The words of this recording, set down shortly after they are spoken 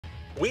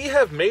We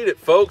have made it,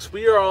 folks.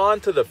 We are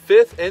on to the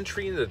 5th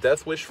entry in the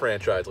Death Wish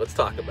franchise. Let's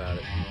talk about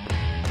it.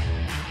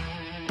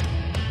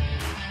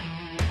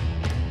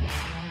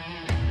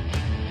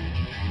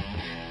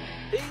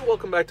 Hey,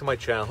 welcome back to my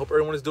channel. Hope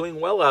everyone is doing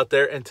well out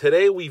there. And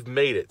today we've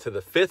made it to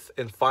the 5th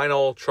and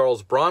final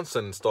Charles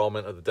Bronson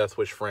installment of the Death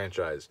Wish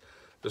franchise.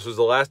 This was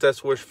the last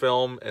Death Wish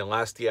film and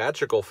last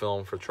theatrical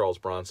film for Charles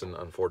Bronson,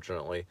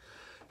 unfortunately,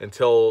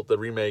 until the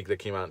remake that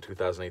came out in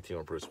 2018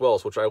 with Bruce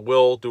Willis, which I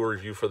will do a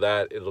review for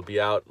that. It'll be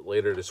out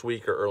later this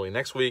week or early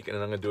next week, and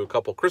then I'm going to do a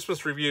couple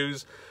Christmas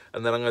reviews,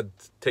 and then I'm going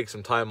to take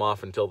some time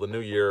off until the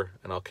new year,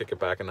 and I'll kick it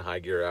back into high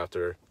gear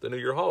after the New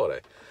Year holiday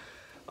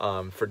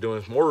for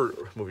doing more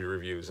movie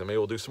reviews. And maybe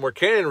we'll do some more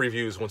canon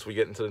reviews once we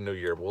get into the new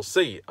year. We'll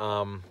see.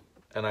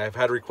 And I've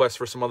had requests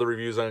for some other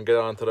reviews. I'm going to get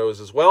on to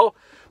those as well.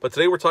 But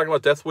today we're talking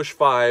about Death Wish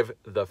 5,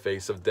 The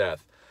Face of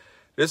Death.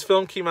 This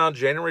film came out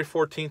January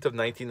 14th of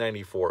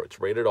 1994. It's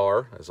rated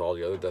R, as all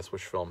the other Death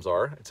Wish films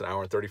are. It's an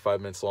hour and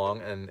 35 minutes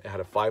long, and it had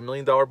a $5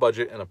 million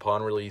budget, and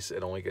upon release,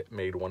 it only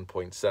made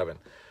 $1.7.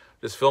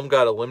 This film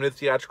got a limited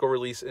theatrical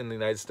release in the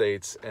United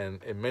States,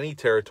 and in many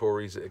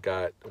territories, it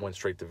went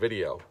straight to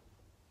video.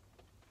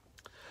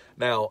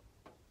 Now,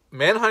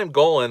 Mannheim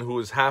Golan, who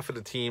was half of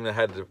the team that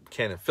had the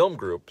Cannon Film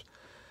Group,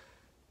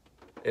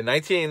 in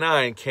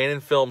 1989, Cannon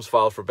Films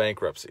filed for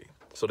bankruptcy,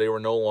 so they were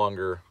no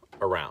longer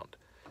around.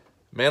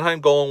 Mannheim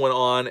Golan went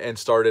on and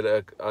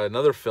started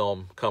another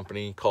film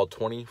company called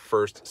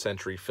 21st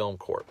Century Film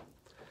Corp.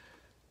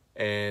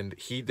 And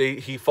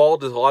he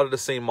followed a lot of the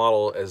same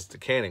model as the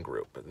Cannon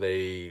Group.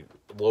 They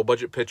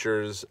low-budget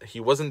pictures. He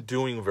wasn't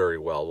doing very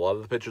well. A lot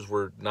of the pictures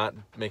were not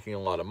making a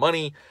lot of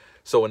money.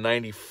 So in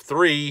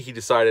 93, he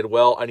decided,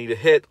 well, I need a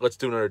hit. Let's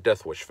do another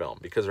Death Wish film.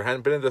 Because there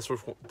hadn't been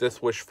a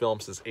Death Wish film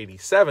since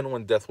 87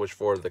 when Death Wish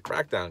 4, The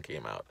Crackdown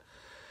came out.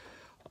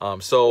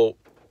 So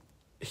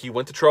he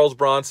went to Charles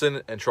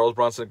Bronson, and Charles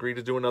Bronson agreed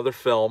to do another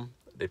film.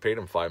 They paid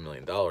him $5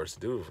 million to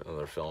do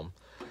another film.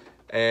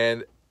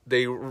 And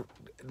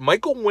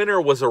Michael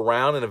Winner was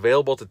around and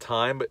available at the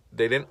time, but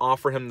they didn't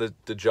offer him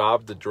the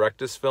job to direct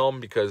this film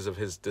because of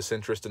his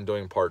disinterest in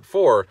doing Part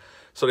 4.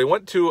 So they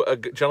went to a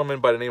gentleman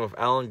by the name of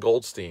Alan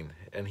Goldstein,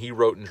 and he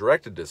wrote and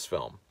directed this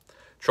film.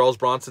 Charles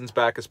Bronson's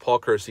back as Paul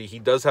Kersey. He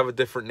does have a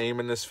different name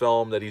in this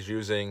film that he's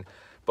using,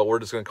 but we're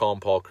just going to call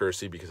him Paul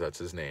Kersey because that's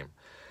his name.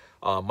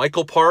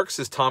 Michael Parks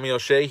is Tommy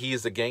O'Shea. He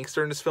is the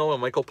gangster in this film, and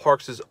Michael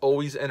Parks is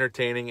always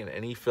entertaining in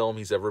any film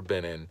he's ever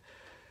been in.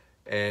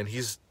 And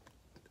he's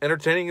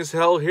entertaining as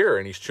hell here,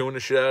 and he's chewing the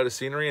shit out of the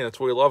scenery, and that's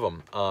why we love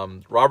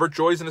him. Robert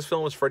Joy's in this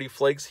film as Freddie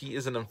Flakes. He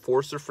is an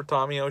enforcer for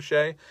Tommy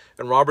O'Shea,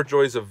 and Robert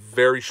Joy is a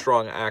very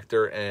strong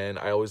actor, and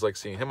I always like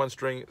seeing him on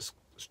screen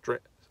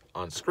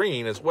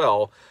as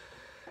well.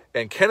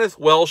 And Kenneth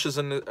Welsh is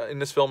in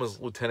this film as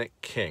Lieutenant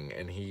King,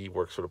 and he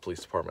works for the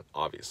police department,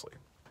 obviously.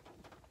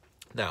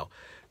 Now,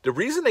 the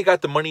reason they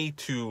got the money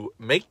to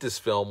make this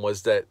film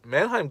was that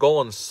Mannheim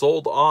Golan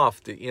sold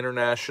off the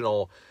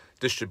international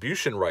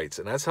distribution rights,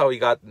 and that's how he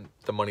got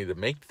the money to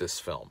make this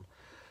film.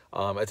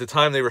 At the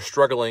time, they were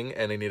struggling,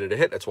 and they needed a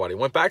hit. That's why they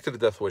went back to the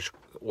Death Wish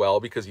well,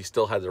 because he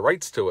still had the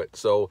rights to it.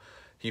 So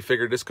he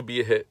figured this could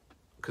be a hit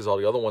because all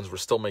the other ones were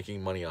still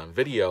making money on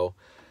video.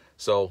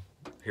 So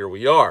here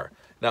we are.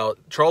 Now,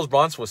 Charles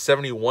Bronson was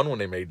 71 when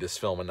they made this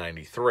film in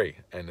 93,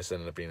 and this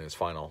ended up being his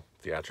final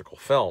theatrical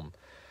film.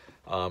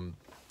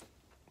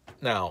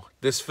 Now,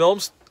 this film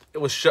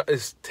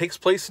takes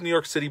place in New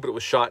York City, but it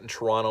was shot in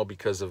Toronto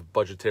because of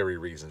budgetary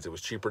reasons. It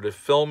was cheaper to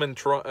film in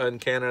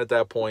Canada at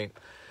that point.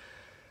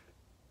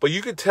 But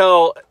you could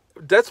tell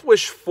Death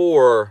Wish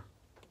 4,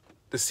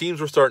 the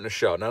scenes were starting to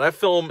show. Now, that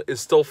film is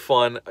still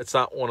fun. It's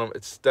not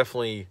it's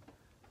definitely,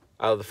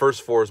 out of the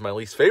first 4, is my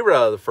least favorite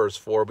out of the first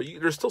 4. But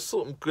there's still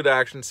some good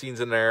action scenes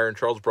in there, and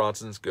Charles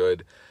Bronson's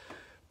good.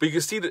 But you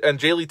can see that, and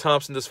J. Lee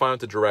Thompson just fine with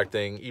the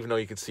directing, even though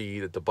you can see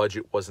that the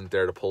budget wasn't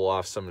there to pull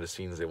off some of the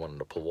scenes they wanted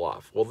to pull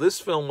off. Well,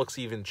 this film looks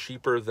even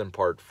cheaper than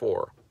Part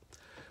 4,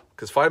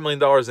 because $5 million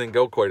didn't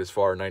go quite as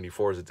far in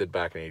 94 as it did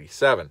back in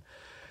 87.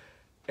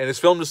 And this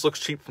film just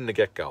looks cheap from the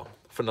get-go.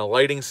 From the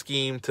lighting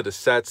scheme to the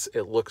sets,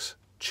 it looks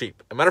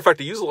cheap. As a matter of fact,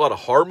 they use a lot of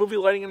horror movie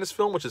lighting in this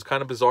film, which is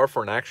kind of bizarre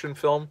for an action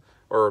film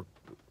or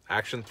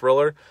action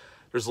thriller.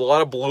 There's a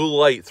lot of blue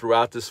light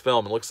throughout this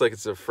film. It looks like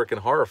it's a freaking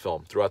horror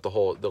film throughout the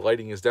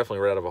lighting is definitely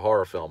right out of a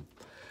horror film.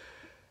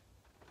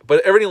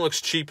 But everything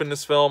looks cheap in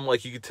this film,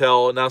 like you could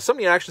tell. Now, some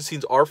of the action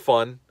scenes are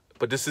fun,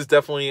 but this is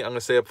definitely, I'm going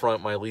to say up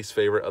front, my least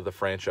favorite of the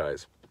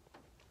franchise.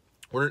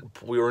 We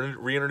were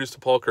reintroduced to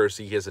Paul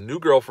Kersey. He has a new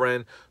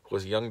girlfriend who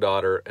has a young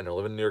daughter, and they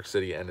live in New York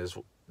City, and his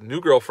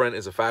new girlfriend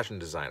is a fashion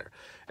designer.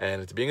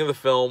 And at the beginning of the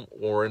film,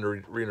 when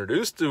we're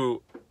reintroduced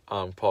to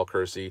Paul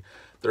Kersey,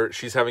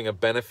 she's having a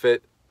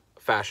benefit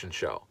fashion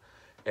show,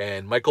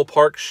 and Michael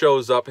Parks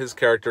shows up, his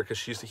character,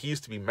 because he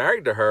used to be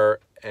married to her,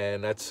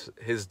 and that's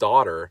his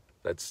daughter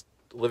that's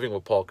living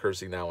with Paul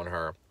Kersey now and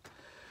her.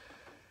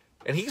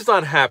 And he's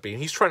not happy,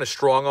 and he's trying to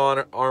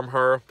strong-arm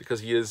her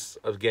because he is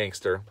a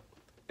gangster.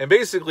 And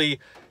basically,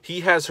 he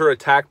has her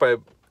attacked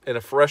in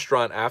a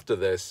restaurant after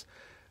this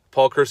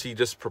Paul Kersey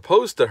just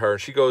proposed to her.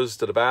 She goes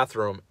to the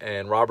bathroom,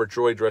 and Robert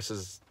Joy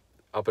dresses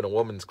up in a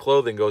woman's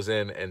clothing, goes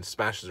in and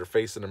smashes her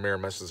face in the mirror,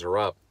 messes her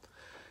up.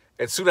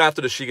 And soon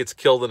after this, she gets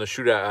killed in a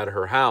shootout at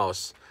her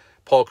house.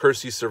 Paul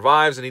Kersey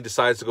survives, and he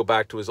decides to go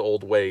back to his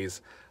old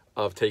ways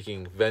of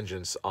taking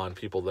vengeance on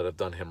people that have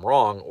done him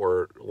wrong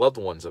or loved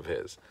ones of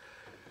his.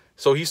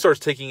 So he starts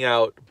taking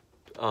out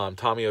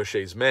Tommy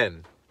O'Shea's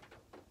men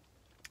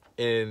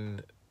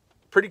in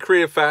pretty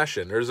creative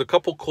fashion. There's a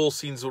couple cool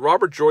scenes.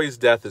 Robert Joy's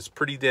death is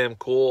pretty damn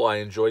cool. I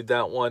enjoyed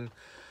that one.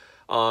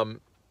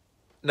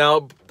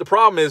 Now, the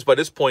problem is, by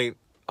this point,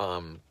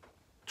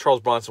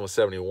 Charles Bronson was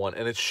 71,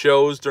 and it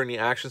shows during the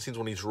action scenes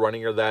when he's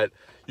running or that,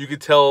 you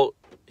could tell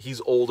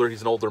he's older,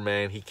 he's an older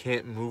man, he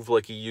can't move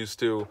like he used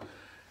to,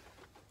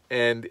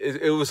 and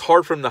it was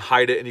hard for him to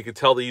hide it, and you could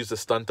tell they used a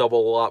stunt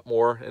double a lot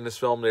more in this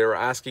film. They were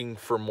asking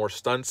for more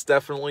stunts,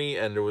 definitely,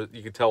 and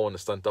you could tell when the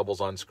stunt double's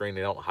on screen,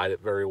 they don't hide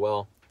it very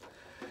well.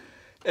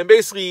 And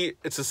basically,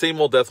 it's the same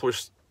old Death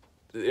Wish,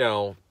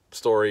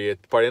 story.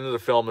 By the end of the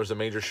film, there's a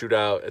major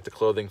shootout at the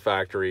clothing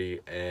factory,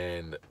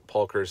 and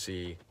Paul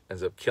Kersey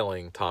ends up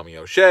killing Tommy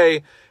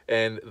O'Shea,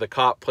 and the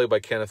cop, played by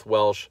Kenneth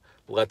Welsh,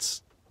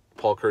 lets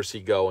Paul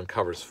Kersey go and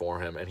covers for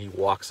him, and he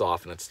walks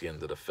off, and that's the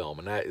end of the film.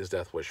 And that is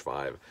Death Wish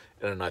 5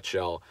 in a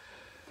nutshell.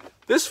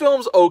 This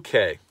film's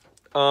okay.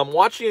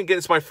 Watching it again,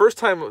 it's my first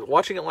time.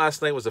 Watching it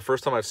last night was the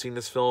first time I've seen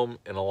this film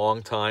in a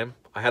long time.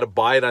 I had to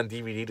buy it on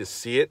DVD to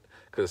see it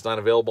because it's not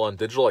available on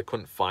digital. I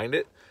couldn't find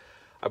it.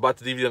 I bought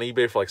the DVD on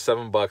eBay for like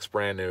 $7,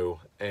 brand new.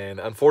 And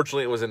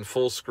unfortunately, it was in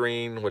full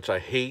screen, which I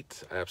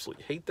hate. I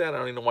absolutely hate that. I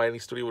don't even know why any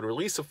studio would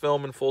release a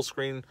film in full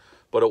screen,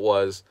 but it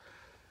was.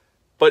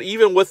 But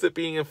even with it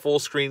being in full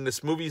screen,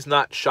 this movie's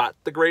not shot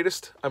the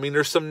greatest. I mean,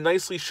 there's some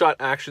nicely shot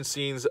action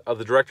scenes.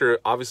 The director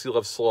obviously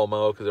loves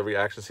slow-mo because every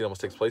action scene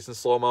almost takes place in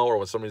slow-mo or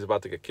when somebody's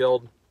about to get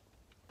killed.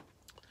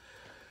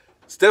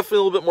 It's definitely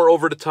a little bit more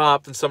over the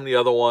top than some of the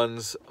other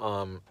ones.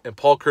 And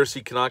Paul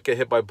Kersey cannot get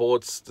hit by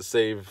bullets to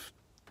save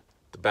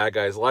the bad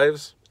guys'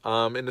 lives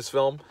in this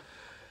film.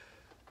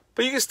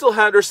 But you can still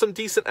have, there's some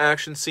decent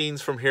action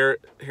scenes from here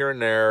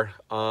and there.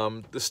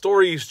 The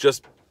story is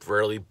just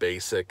fairly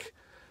basic.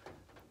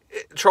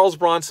 Charles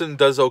Bronson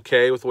does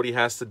okay with what he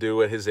has to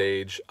do at his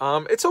age.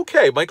 It's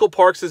okay. Michael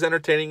Parks is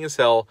entertaining as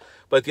hell.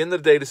 But at the end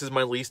of the day, this is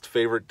my least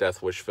favorite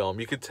Death Wish film.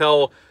 You could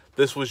tell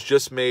this was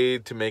just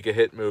made to make a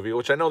hit movie,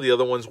 which I know the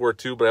other ones were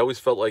too, but I always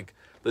felt like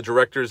the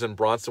directors and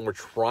Bronson were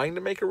trying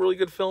to make a really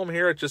good film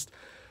here.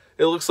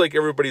 It looks like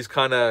everybody's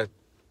kind of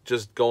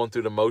just going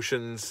through the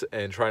motions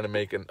and trying to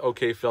make an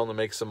okay film to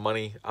make some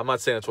money. I'm not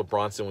saying that's what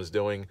Bronson was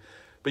doing,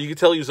 but you could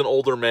tell he was an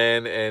older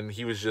man and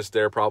he was just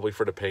there probably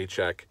for the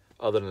paycheck.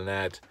 Other than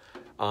that,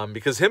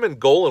 because him and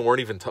Golan weren't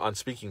even on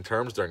speaking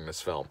terms during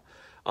this film.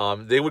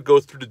 They would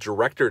go through the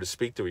director to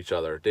speak to each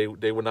other.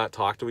 They would not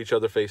talk to each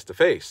other face to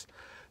face.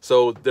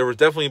 So there was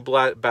definitely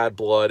bad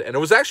blood, and there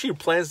was actually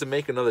plans to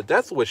make another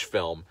Death Wish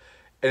film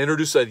and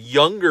introduce a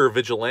younger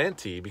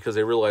vigilante because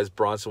they realized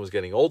Bronson was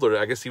getting older.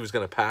 I guess he was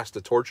going to pass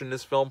the torch in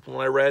this film from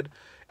what I read,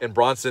 and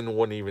Bronson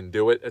wouldn't even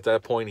do it at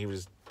that point.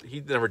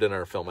 He never did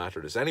another film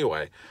after this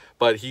anyway,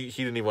 but he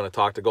didn't even want to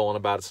talk to Golan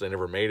about it, so they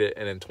never made it.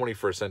 And then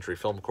 21st Century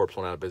Film Corp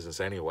went out of business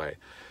anyway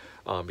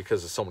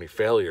because of so many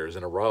failures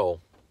in a row.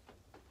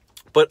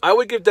 But I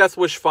would give Death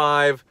Wish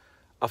 5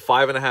 a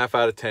 5.5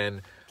 out of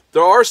 10.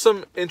 There are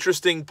some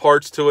interesting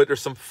parts to it.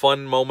 There's some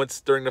fun moments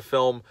during the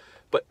film,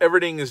 but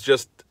everything is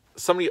just,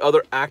 some of the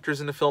other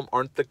actors in the film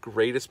aren't the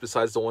greatest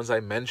besides the ones I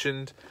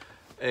mentioned.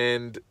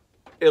 And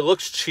it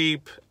looks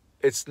cheap.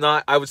 It's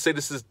not, I would say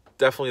this is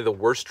definitely the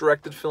worst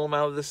directed film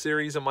out of the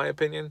series, in my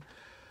opinion.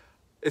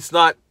 It's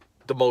not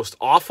the most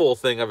awful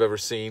thing I've ever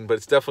seen, but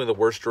it's definitely the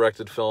worst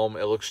directed film.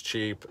 It looks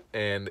cheap,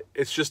 and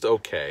it's just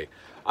okay.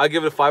 I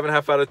give it a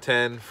 5.5 out of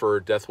 10 for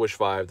Death Wish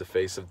 5, The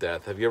Face of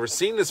Death. Have you ever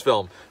seen this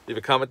film? Leave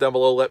a comment down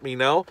below, let me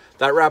know.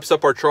 That wraps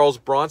up our Charles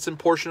Bronson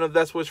portion of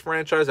Death Wish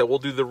franchise. I will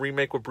do the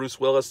remake with Bruce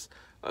Willis.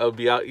 It'll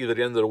be out either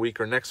the end of the week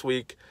or next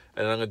week.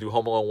 And then I'm going to do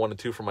Home Alone 1 and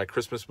 2 for my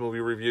Christmas movie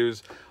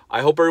reviews.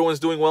 I hope everyone's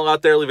doing well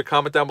out there. Leave a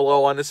comment down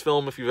below on this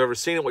film if you've ever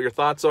seen it, what your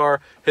thoughts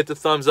are. Hit the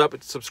thumbs up, hit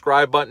the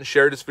subscribe button,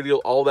 share this video,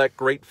 all that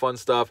great fun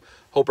stuff.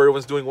 Hope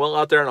everyone's doing well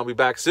out there, and I'll be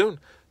back soon.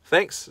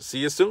 Thanks. See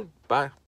you soon. Bye.